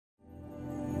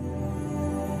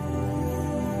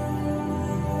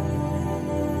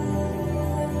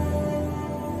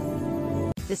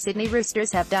The Sydney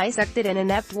Roosters have dissected an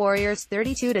inept Warriors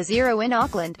 32-0 in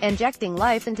Auckland, injecting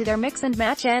life into their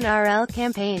mix-and-match NRL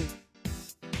campaign.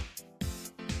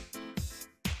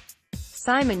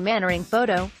 Simon Mannering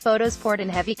Photosport In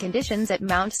heavy conditions at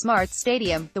Mount Smart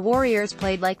Stadium, the Warriors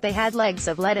played like they had legs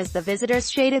of lead as the visitors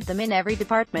shaded them in every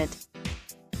department.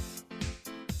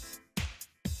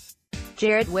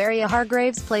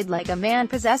 Waerea-Hargreaves played like a man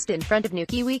possessed in front of new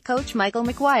Kiwi coach Michael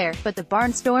Maguire, but the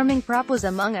barnstorming prop was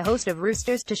among a host of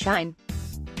Roosters to shine.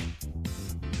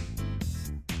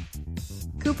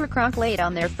 Cronk laid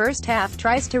on their first half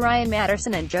tries to Ryan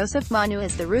Matterson and Joseph Manu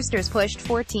as the Roosters pushed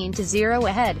 14-0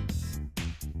 ahead.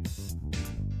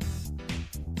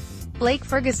 Blake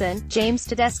Ferguson, James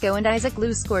Tedesco and Isaac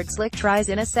Liu scored slick tries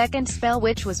in a second spell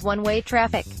which was one-way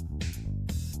traffic.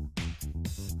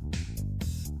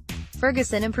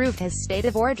 Ferguson improved his state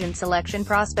of origin selection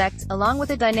prospects, along with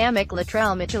a dynamic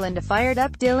Latrell Mitchell and a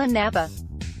fired-up Dylan Napa.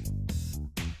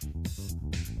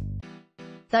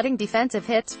 Thudding defensive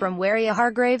hits from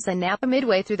Waerea-Hargreaves and Napa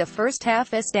midway through the first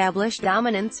half established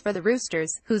dominance for the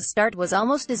Roosters, whose start was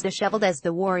almost as disheveled as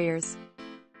the Warriors.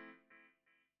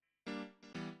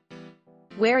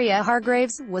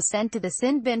 Waerea-Hargreaves was sent to the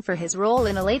sin bin for his role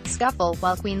in a late scuffle,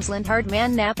 while Queensland hard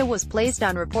man Napa was placed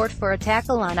on report for a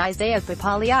tackle on Isaiah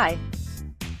Papali'i.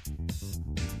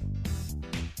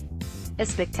 A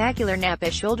spectacular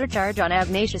Napa shoulder charge on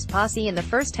Ignatius Posse in the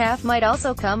first half might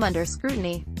also come under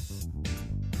scrutiny.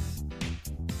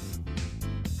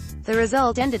 The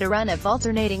result ended a run of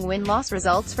alternating win-loss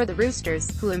results for the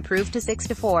Roosters, who improved to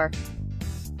 6-4.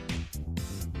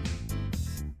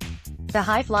 The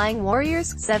high-flying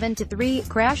Warriors, 7-3,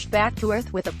 crashed back to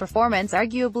earth with a performance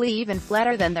arguably even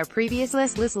flatter than their previous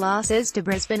listless losses to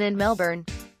Brisbane and Melbourne.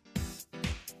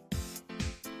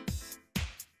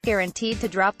 Guaranteed to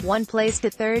drop one place to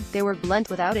third, they were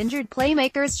blunt without injured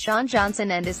playmakers Sean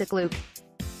Johnson and Isaac Liu.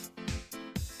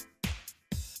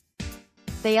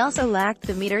 They also lacked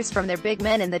the meters from their big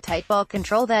men and the tight ball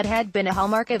control that had been a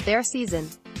hallmark of their season.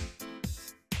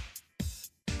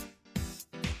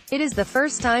 It is the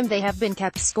first time they have been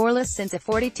kept scoreless since a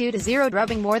 42-0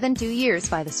 drubbing more than 2 years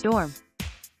by the Storm.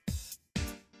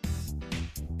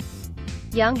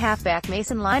 Young halfback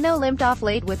Mason Lino limped off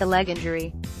late with a leg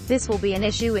injury. This will be an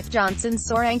issue if Johnson's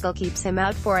sore ankle keeps him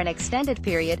out for an extended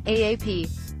period, AAP.